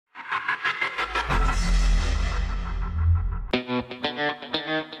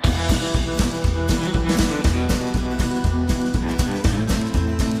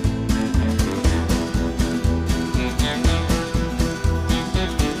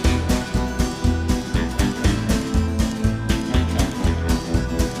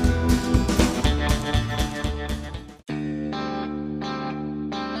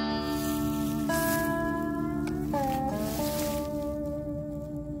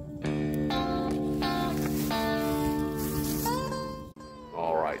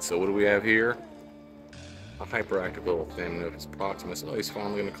Alright, so what do we have here? A hyperactive little Thamnophis proximus. Oh, he's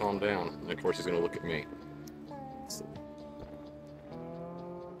finally going to calm down. And of course he's going to look at me. This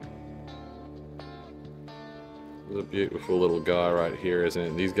is a beautiful little guy right here, isn't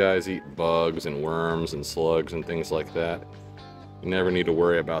it? These guys eat bugs and worms and slugs and things like that. You never need to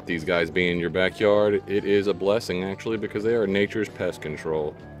worry about these guys being in your backyard. It is a blessing, actually, because they are nature's pest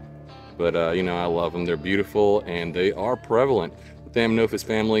control. But, you know, I love them. They're beautiful, and they are prevalent. The Thamnophis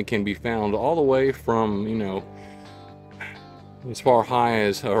family can be found all the way from, you know, as far high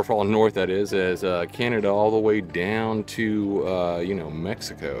as, or far north, that is, as Canada, all the way down to, you know,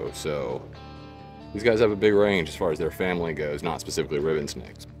 Mexico. So these guys have a big range as far as their family goes, not specifically ribbon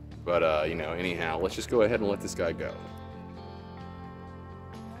snakes. But, you know, anyhow, let's just go ahead and let this guy go.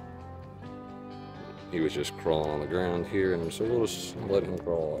 He was just crawling on the ground here, and so we'll just let him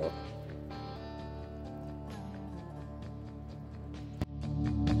crawl off.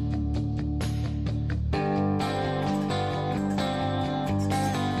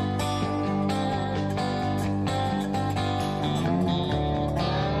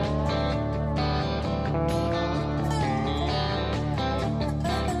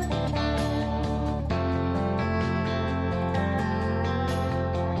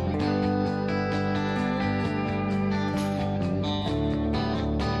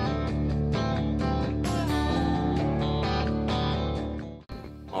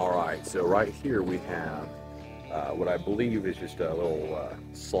 So right here we have what I believe is just a little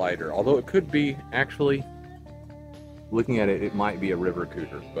slider, although it could be, actually, looking at it, it might be a river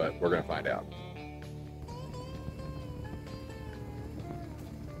cougar, but we're going to find out.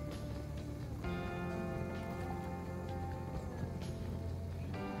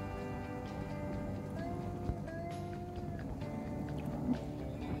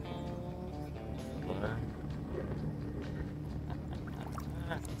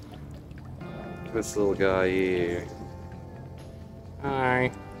 This little guy here. Hi.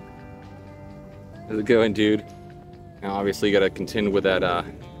 How's it going, dude? Now, obviously, you gotta contend with that,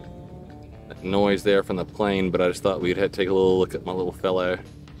 that noise there from the plane, but I just thought we'd have to take a little look at my little fellow.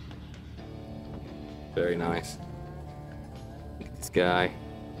 Very nice. Look at this guy.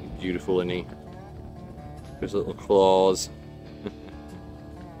 He's beautiful, isn't he? His little claws.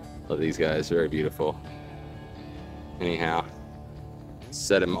 Love these guys, very beautiful. Anyhow,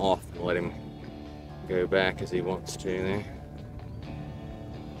 set him off and let him go back as he wants to there.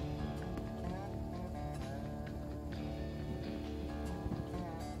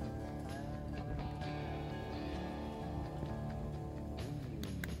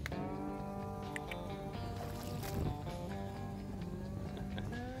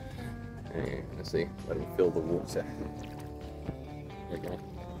 And let's see, let him fill the water. There you go.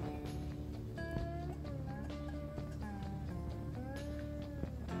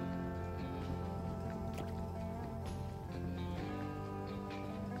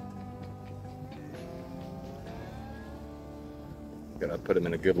 Gotta put him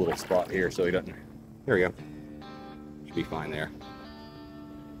in a good little spot here so he doesn't. There we go. Should be fine there.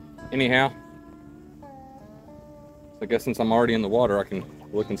 Anyhow, I guess since I'm already in the water, I can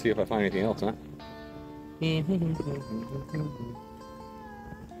look and see if I find anything else, huh?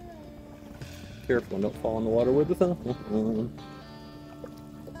 Careful and don't fall in the water with the thumb.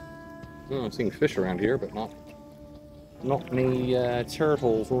 I'm seeing fish around here, but not any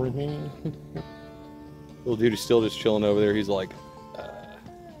turtles or anything. Little dude is still just chilling over there. He's like,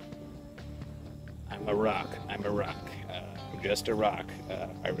 I'm a rock. I'm a rock. I'm just a rock.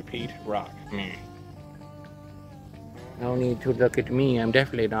 I repeat, rock. No need to look at me. I'm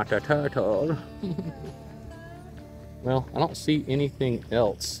definitely not a turtle. Well, I don't see anything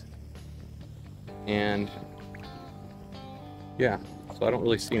else. And yeah, so I don't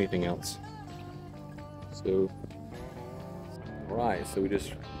really see anything else. So, right, so we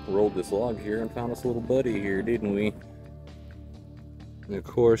just rolled this log here and found this little buddy here, didn't we? And of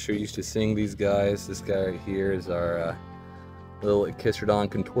course, you're used to seeing these guys. This guy right here is our little Echistrodon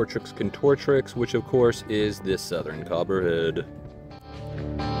contortrix, which of course is this southern copperhead.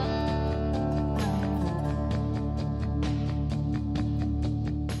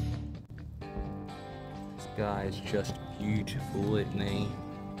 This guy is just beautiful, isn't he?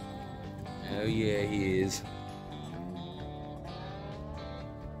 Oh yeah, he is.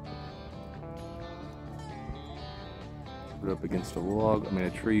 Put it up against a log, a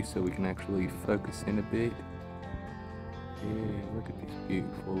tree, so we can actually focus in a bit. Yeah, look at this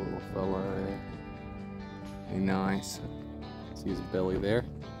beautiful little fellow. Very nice. See his belly there.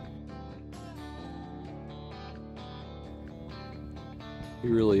 He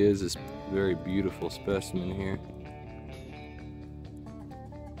really is this very beautiful specimen here.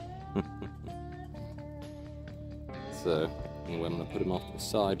 So anyway, I'm gonna put him off to the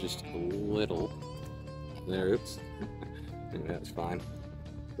side just a little. There, oops. Anyway, that's fine.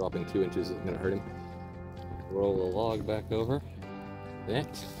 Dropping 2 inches isn't gonna hurt him. Roll the log back over.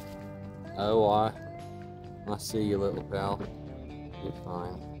 That. Oh, I see you, little pal. You're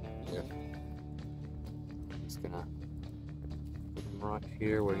fine. Here. Just gonna put him right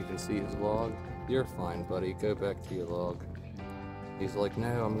here where you can see his log. You're fine, buddy. Go back to your log. He's like,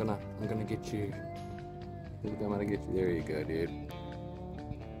 no, I'm gonna get you. I'm gonna get you. There you go, dude.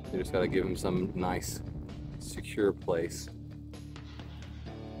 You just gotta give him some nice, secure place.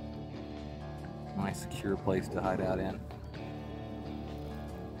 Nice, secure place to hide out in.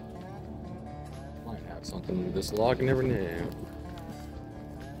 Might have something with this log, you never know.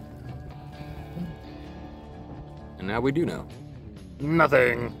 And now we do know.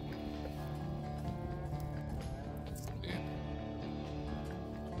 Nothing! Yeah.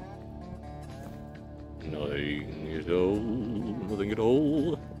 9 years old, nothing at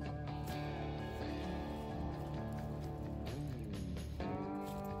all.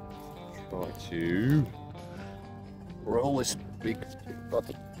 Try to roll this big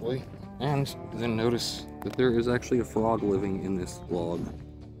bucket away. And then notice that there is actually a frog living in this log.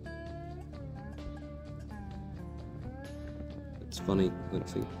 It's funny.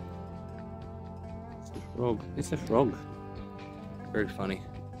 Let's see. It's a frog. It's a frog. Very funny.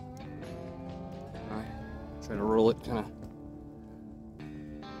 Alright. Try to roll it, kind of.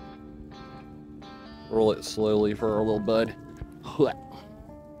 Roll it slowly for our little bud. There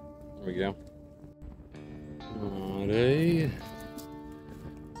we go. Alrighty.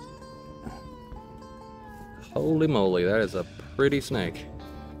 Holy moly, that is a pretty snake.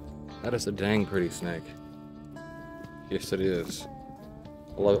 That is a dang pretty snake. Yes, it is.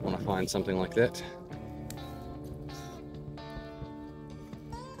 I love it when I find something like that.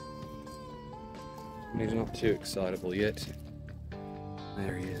 He's not too excitable yet.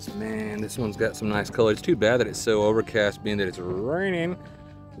 There he is. Man, this one's got some nice color. It's too bad that it's so overcast, being that it's raining.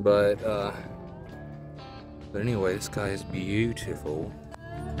 But anyway, this guy is beautiful.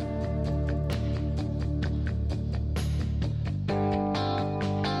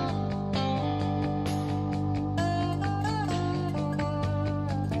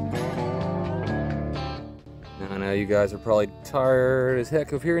 I know you guys are probably tired as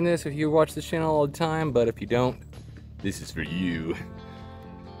heck of hearing this if you watch this channel all the time, but if you don't, this is for you.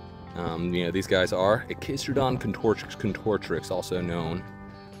 You know, these guys are Echistrodon contortrix, also known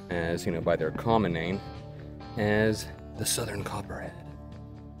as, you know, by their common name as the Southern Copperhead.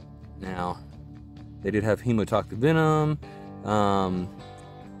 Now, they did have hemotoxic venom.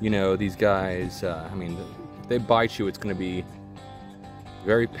 You know, these guys, I mean, if they bite you, it's going to be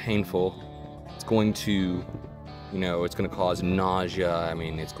very painful. It's going to, you know, it's going to cause nausea. I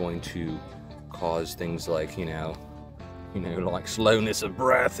mean, it's going to cause things like, you know, like slowness of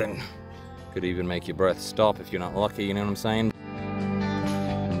breath, and could even make your breath stop if you're not lucky, you know what I'm saying?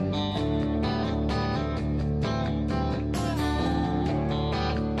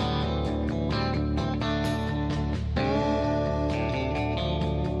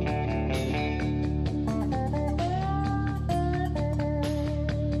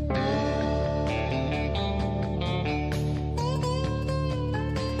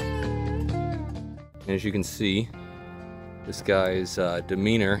 As you can see, this guy's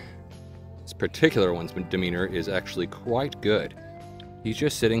demeanor, this particular one's demeanor, is actually quite good. He's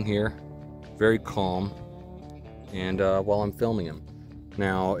just sitting here, very calm, and while I'm filming him.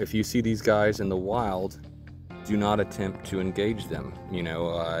 Now, if you see these guys in the wild, do not attempt to engage them. You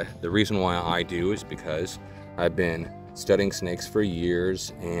know, the reason why I do is because I've been studying snakes for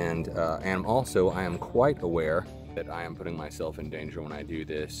years, and also I am quite aware that I am putting myself in danger when I do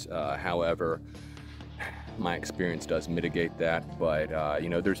this. However, my experience does mitigate that, but you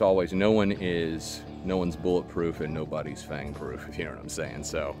know, there's always, no one's bulletproof and nobody's fang proof, if you know what I'm saying.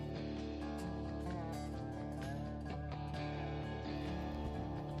 So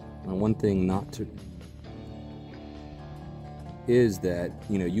now, one thing not to is that,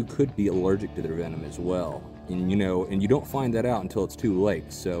 you know, you could be allergic to their venom as well, and you know, and you don't find that out until it's too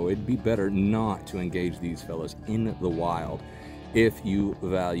late. So it'd be better not to engage these fellows in the wild if you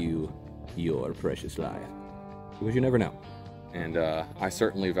value your precious life, because you never know. And I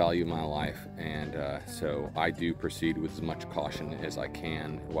certainly value my life, and so I do proceed with as much caution as I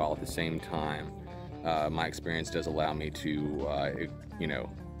can, while at the same time my experience does allow me to you know,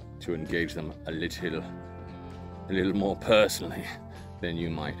 to engage them a little more personally than you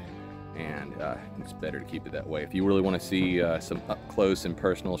might, and it's better to keep it that way. If you really want to see some up close and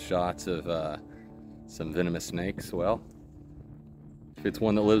personal shots of some venomous snakes, well, if it's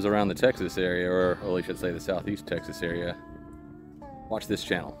one that lives around the Texas area, or I should say the Southeast Texas area, watch this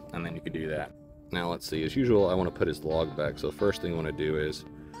channel, and then you can do that. Now let's see, as usual, I want to put his log back. So the first thing I want to do is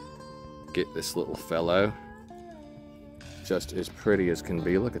get this little fellow just as pretty as can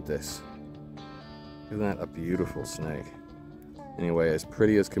be. Look at this. Isn't that a beautiful snake? Anyway, as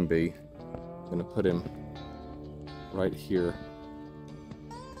pretty as can be. I'm going to put him right here.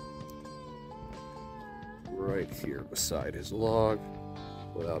 Right here beside his log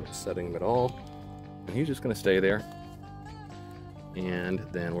without upsetting him at all. And he's just going to stay there. And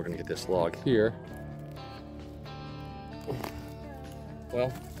then we're going to get this log here.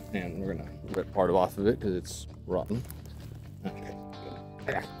 Well, and we're going to rip part off of it because it's rotten.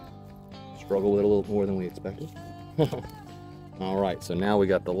 Okay. Struggle with it a little more than we expected. Alright, so now we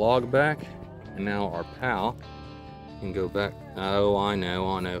got the log back. And now our pal can go back. Oh, I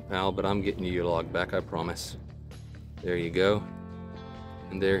know, pal, but I'm getting you your log back, I promise. There you go.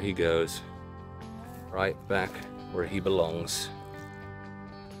 And there he goes. Right back where he belongs.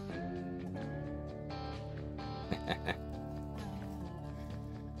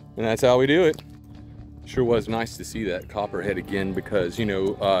 And that's how we do it. Sure was nice to see that copperhead again, because, you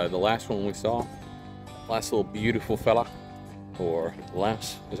know, the last one we saw, last little beautiful fella, or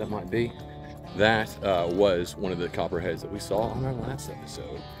lass as that might be, that was one of the copperheads that we saw on our last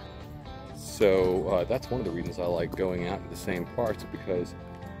episode. So that's one of the reasons I like going out to the same parts, because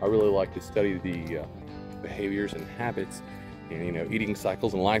I really like to study the behaviors and habits and, you know, eating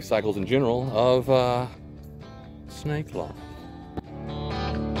cycles and life cycles in general of snake life.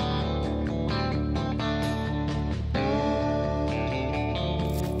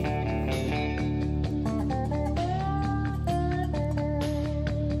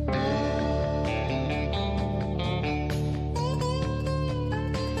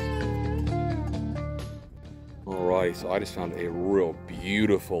 Alright, so I just found a real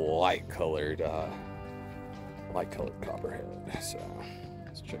beautiful light-colored copperhead. So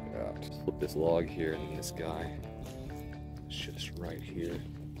let's check it out. Just flip this log here, and then this guy is just right here.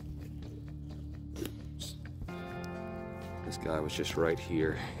 Oops. This guy was just right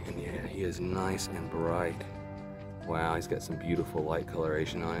here, and yeah, he is nice and bright. Wow, he's got some beautiful light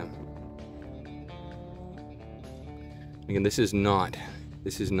coloration on him. Again, this is not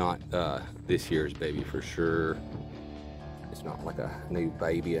this year's baby for sure. It's not like a new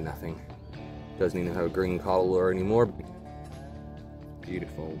baby or nothing. Doesn't even have a green collar anymore.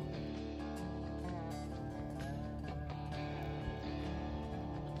 Beautiful.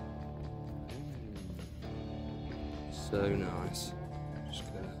 So nice.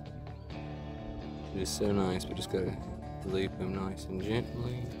 It is so nice, but just gotta leave him nice and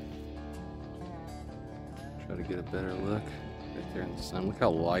gently. Try to get a better look right there in the sun. Look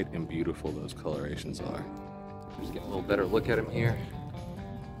how light and beautiful those colorations are. Just get a little better look at him here.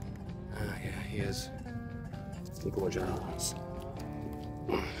 Yeah, he is gorgeous.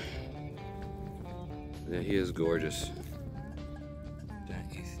 Yeah, he is gorgeous.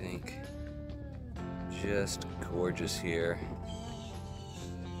 Don't you think? Just gorgeous here.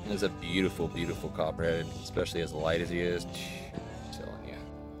 He's a beautiful, beautiful copperhead, especially as light as he is. I'm telling you.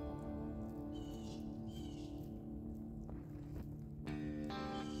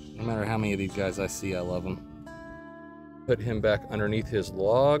 No matter how many of these guys I see, I love them. Put him back underneath his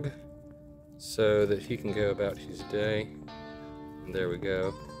log so that he can go about his day. And there we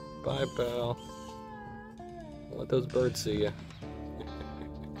go. Bye, pal. Let those birds see ya.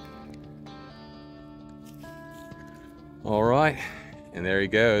 All right, and there he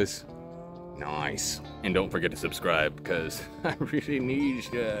goes. Nice. And don't forget to subscribe, because I really need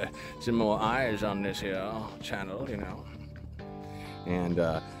some more eyes on this here channel, you know. And,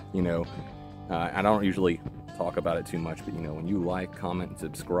 you know, I don't usually talk about it too much, but, you know, when you like, comment, and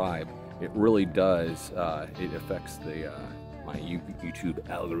subscribe, it really does, it affects the my YouTube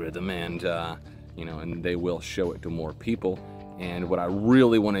algorithm, and, you know, and they will show it to more people. And what I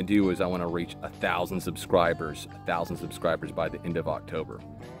really want to do is I want to reach 1,000 subscribers, 1,000 subscribers by the end of October.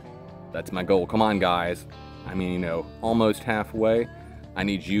 That's my goal. Come on, guys. I mean, you know, almost halfway. I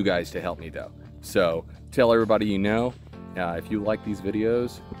need you guys to help me, though. So tell everybody you know. If you like these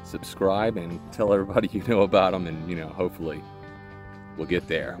videos, subscribe and tell everybody you know about them, and, you know, hopefully we'll get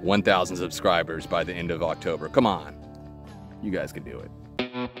there. 1,000 subscribers by the end of October. Come on. You guys can do it.